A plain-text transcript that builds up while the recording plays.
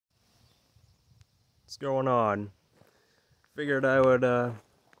What's going on? Figured I would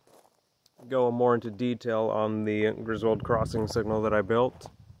go more into detail on the Griswold crossing signal that I built.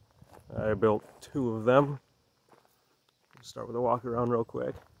 I built 2 of them. Let's start with a walk around real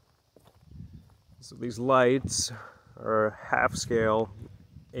quick. So these lights are half scale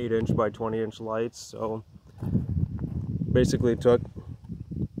 8-inch by 20-inch lights. So basically took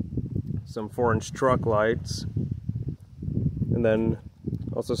some 4-inch truck lights and then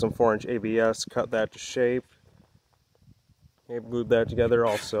also some 4-inch ABS, cut that to shape, glued that together.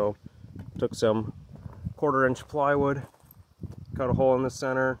 Also took some 1/4-inch plywood, cut a hole in the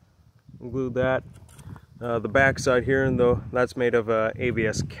center, and glued that. The back side here, though, that's made of a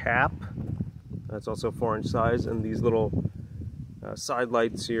ABS cap. That's also 4-inch size, and these little side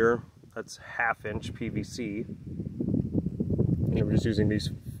lights here, that's 1/2-inch PVC. And we're just using these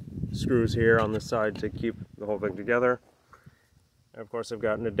screws here on the side to keep the whole thing together. And of course, I've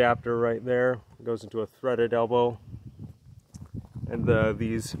got an adapter right there. It goes into a threaded elbow. And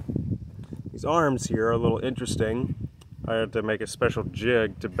these arms here are a little interesting. I had to make a special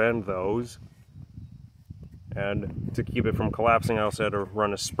jig to bend those. And to keep it from collapsing, I also had to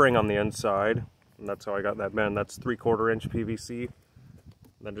run a spring on the inside. And that's how I got that bend. That's 3/4-inch PVC. And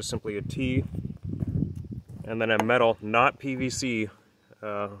then just simply a T. And then a metal, not PVC,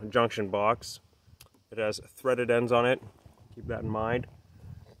 junction box. It has threaded ends on it. Keep that in mind.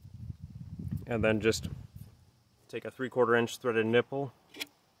 And then just take a 3/4-inch threaded nipple.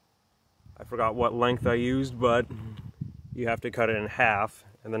 I forgot what length I used, but you have to cut it in half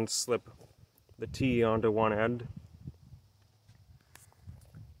and then slip the T onto one end.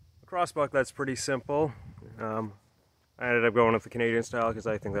 The crossbuck, that's pretty simple. I ended up going with the Canadian style because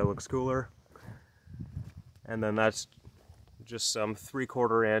I think that looks cooler. And then that's just some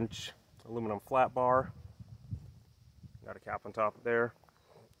 3/4-inch aluminum flat bar. Got a cap on top there.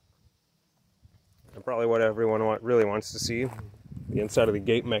 And probably what everyone really wants to see, the inside of the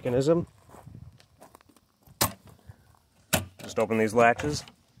gate mechanism. Just open these latches.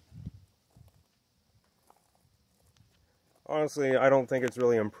 Honestly, I don't think it's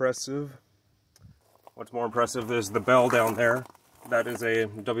really impressive. What's more impressive is the bell down there. That is a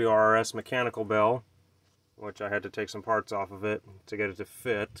WRS mechanical bell, which I had to take some parts off of it to get it to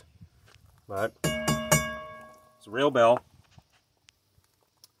fit. But it's a real bell.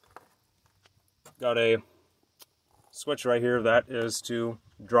 Got a switch right here that is to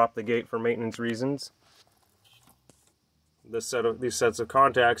drop the gate for maintenance reasons. These sets of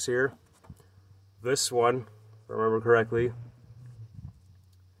contacts here. This one, if I remember correctly,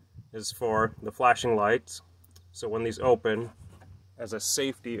 is for the flashing lights. So when these open, as a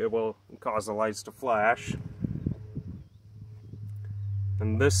safety, it will cause the lights to flash.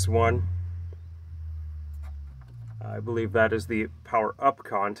 And this one, I believe that is the power up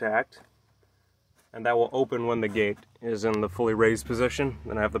contact. And that will open when the gate is in the fully raised position.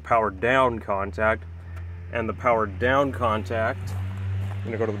 Then I have the power down contact. And the power down contact, I'm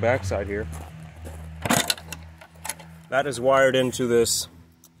going to go to the back side here. That is wired into this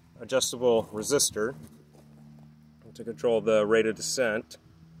adjustable resistor to control the rate of descent.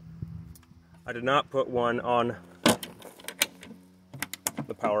 I did not put one on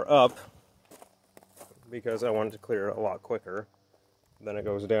the power up because I wanted to clear it a lot quicker than it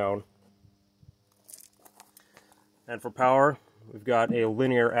goes down. And for power, we've got a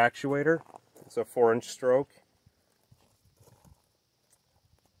linear actuator. It's a 4-inch stroke.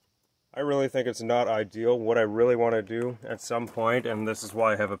 I really think it's not ideal. What I really want to do at some point, and this is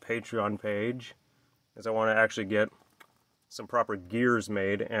why I have a Patreon page, is I want to actually get some proper gears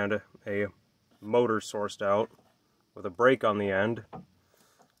made and a motor sourced out with a brake on the end,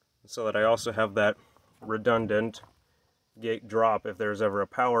 so that I also have that redundant gate drop if there's ever a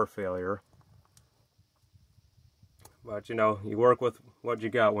power failure. But you know, you work with what you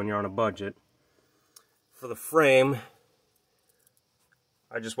got when you're on a budget. For the frame,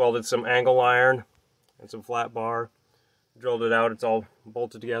 I just welded some angle iron and some flat bar, drilled it out, it's all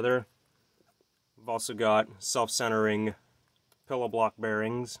bolted together. I've also got self-centering pillow block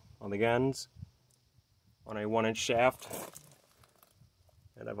bearings on the ends on a 1-inch shaft.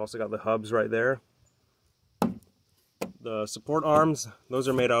 And I've also got the hubs right there. The support arms, those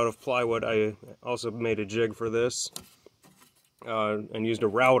are made out of plywood. I also made a jig for this and used a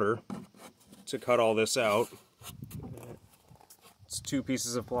router to cut all this out. It's 2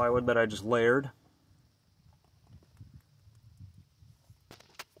 pieces of plywood that I just layered.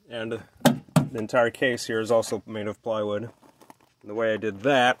 And the entire case here is also made of plywood. And the way I did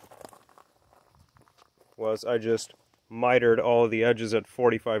that was I just mitered all of the edges at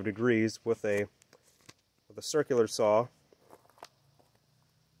 45 degrees with a circular saw.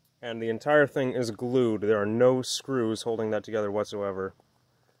 And the entire thing is glued. There are no screws holding that together whatsoever.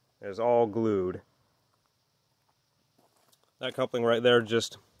 It is all glued. That coupling right there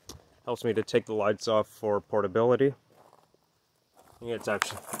just helps me to take the lights off for portability. There's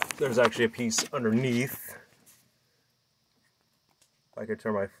actually a piece underneath. If I could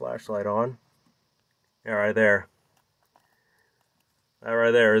turn my flashlight on. Yeah, right there. That right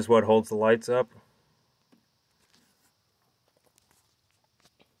there is what holds the lights up.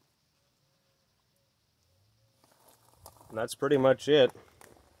 And that's pretty much it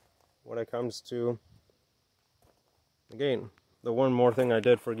when it comes to, again, the one more thing I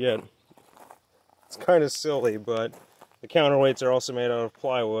did forget. It's kind of silly, but the counterweights are also made out of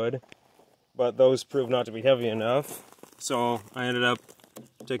plywood, but those proved not to be heavy enough. So I ended up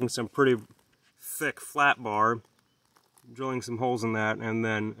taking some pretty thick flat bar, drilling some holes in that, and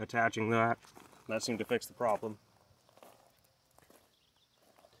then attaching that. That seemed to fix the problem.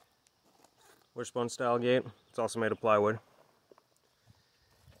 Wishbone style gate. It's also made of plywood.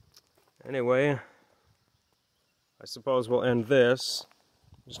 Anyway, I suppose we'll end this.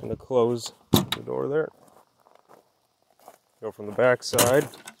 I'm just going to close the door there. Go from the back side,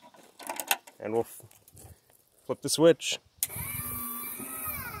 and we'll flip the switch.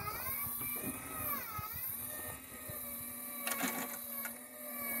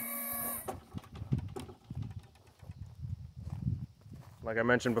 Like I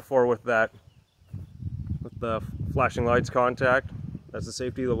mentioned before with the flashing lights contact, that's the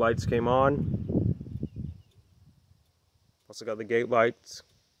safety. The lights came on. Also got the gate lights.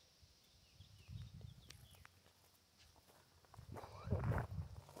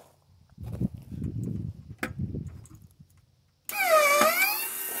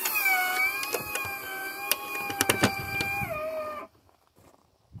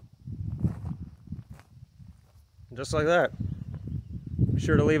 Just like that. Be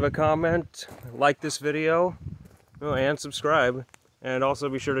sure to leave a comment, like this video, and subscribe. And also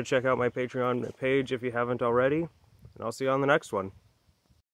be sure to check out my Patreon page if you haven't already. And I'll see you on the next one.